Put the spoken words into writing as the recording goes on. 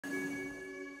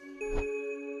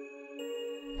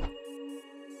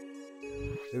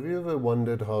Have you ever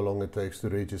wondered how long it takes to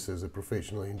register as a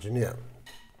professional engineer?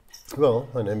 Well,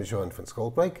 my name is Johan van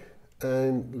Schalkwyk,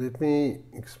 and let me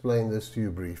explain this to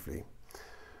you briefly.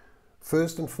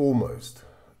 First and foremost,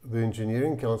 the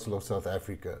Engineering Council of South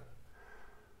Africa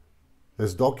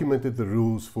has documented the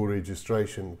rules for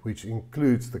registration, which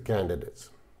includes the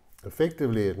candidates.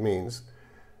 Effectively, it means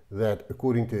that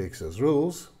according to ECSA's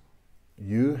rules,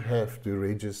 you have to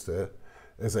register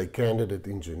as a candidate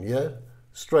engineer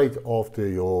straight after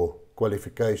your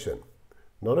qualification.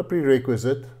 Not a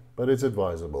prerequisite, but it's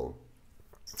advisable.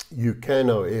 You can,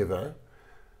 however,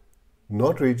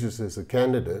 not register as a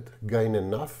candidate, gain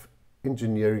enough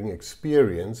engineering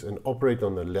experience and operate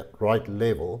on the right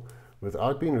level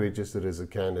without being registered as a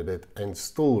candidate and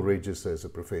still register as a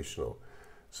professional.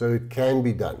 So it can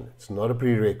be done. It's not a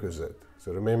prerequisite.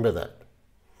 So remember that.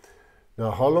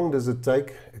 Now, how long does it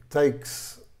take? It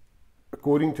takes,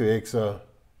 according to ECSA,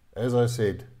 as I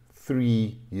said,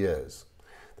 3 years.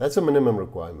 That's a minimum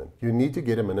requirement. You need to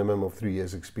get a minimum of 3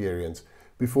 years experience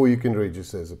before you can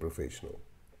register as a professional.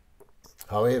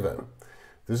 However,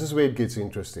 this is where it gets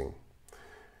interesting.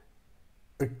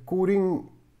 According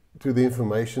to the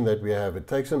information that we have, it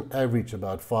takes on average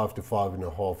about 5 to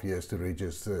 5.5 years to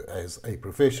register as a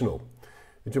professional.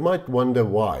 And you might wonder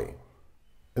why.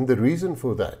 And the reason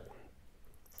for that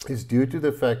is due to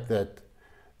the fact that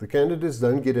the candidates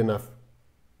don't get enough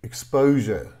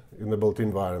exposure in the built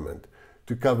environment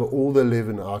to cover all the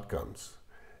 11 outcomes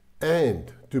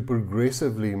and to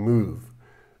progressively move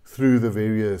through the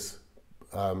various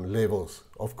levels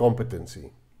of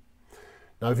competency.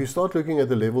 Now, if you start looking at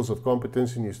the levels of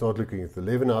competence and you start looking at the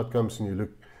 11 outcomes and you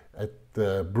look at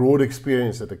the broad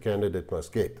experience that a candidate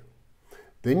must get,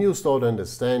 then you'll start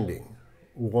understanding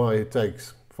why it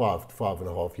takes 5 to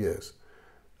 5.5 years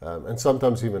and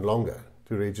sometimes even longer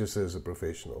to register as a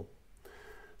professional.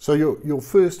 So your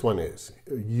first one is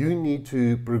you need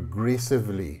to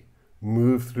progressively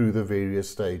move through the various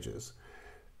stages.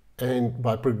 And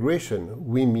by progression,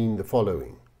 we mean the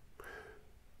following.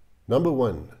 Number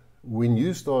one, when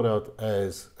you start out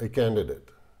as a candidate,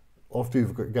 after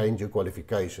you've gained your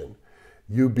qualification,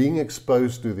 you're being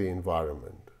exposed to the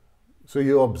environment. So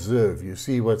you observe, you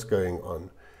see what's going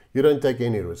on. You don't take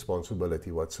any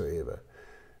responsibility whatsoever.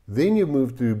 Then you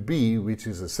move to B, which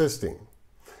is assisting.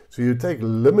 So you take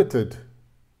limited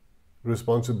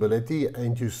responsibility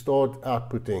and you start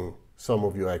outputting some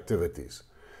of your activities.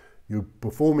 You're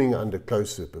performing under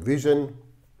close supervision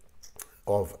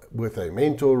with a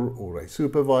mentor or a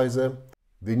supervisor.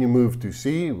 Then you move to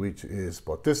C, which is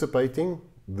participating.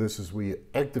 This is where you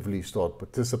actively start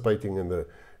participating in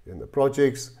the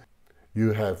projects.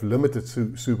 You have limited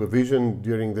supervision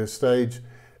during this stage,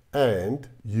 and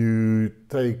you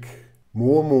take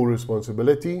more and more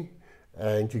responsibility,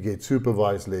 and you get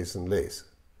supervised less and less.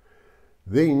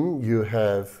 Then you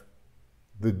have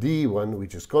the D one,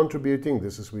 which is contributing.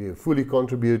 This is where you fully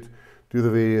contribute to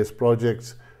the various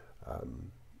projects.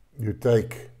 You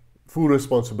take full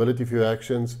responsibility for your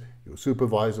actions. Your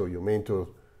supervisor or your mentor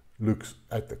looks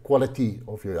at the quality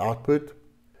of your output.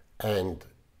 And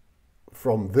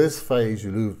from this phase,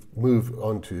 you move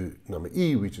on to number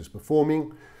E, which is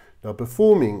performing. Now,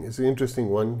 performing is an interesting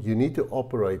one. You need to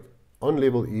operate on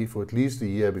level E for at least a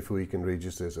year before you can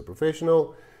register as a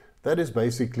professional. That is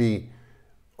basically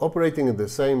operating at the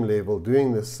same level,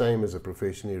 doing the same as a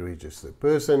professionally registered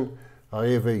person.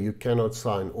 However, you cannot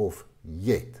sign off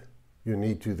yet. You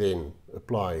need to then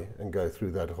apply and go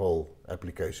through that whole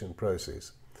application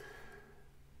process.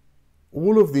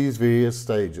 All of these various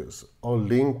stages are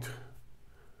linked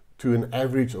to an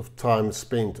average of time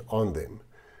spent on them.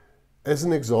 As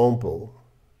an example,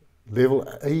 level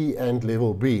A and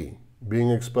level B,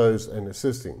 being exposed and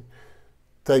assisting,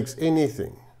 takes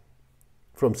anything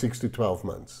from 6 to 12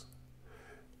 months.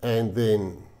 And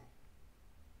then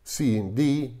C and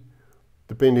D,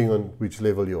 depending on which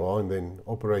level you are, and then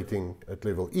operating at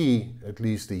level E, at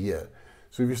least a year.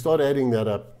 So if you start adding that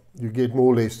up, you get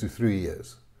more or less to 3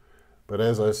 years. But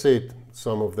as I said,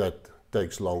 some of that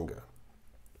takes longer.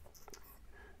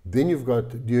 Then you've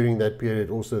got, during that period,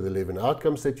 also the 11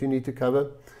 outcomes that you need to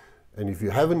cover. And if you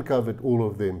haven't covered all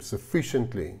of them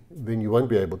sufficiently, then you won't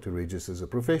be able to register as a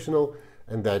professional,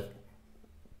 and that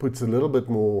puts a little bit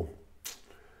more,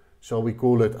 shall we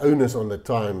call it, onus on the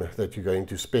time that you're going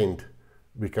to spend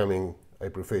becoming a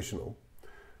professional.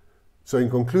 So in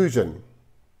conclusion,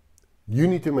 you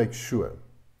need to make sure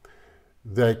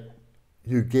that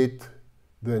you get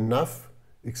enough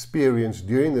experience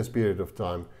during this period of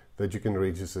time that you can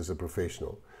register as a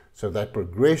professional. So that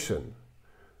progression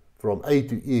from A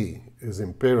to E is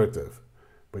imperative,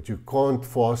 but you can't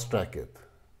fast track it.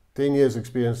 10 years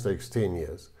experience takes 10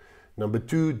 years. Number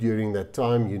 2, during that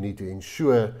time, you need to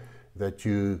ensure that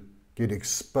you get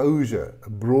exposure, a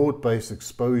broad-based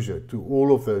exposure to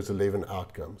all of those 11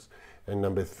 outcomes. And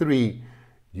number 3,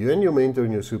 you and your mentor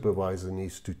and your supervisor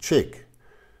needs to check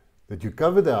that you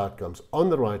cover the outcomes on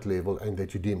the right level and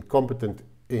that you deem competent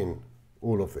in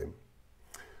all of them.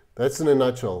 That's in a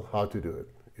nutshell how to do it.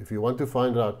 If you want to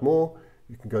find out more,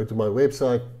 you can go to my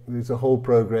website. There's a whole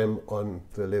program on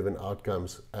the 11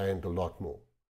 outcomes and a lot more.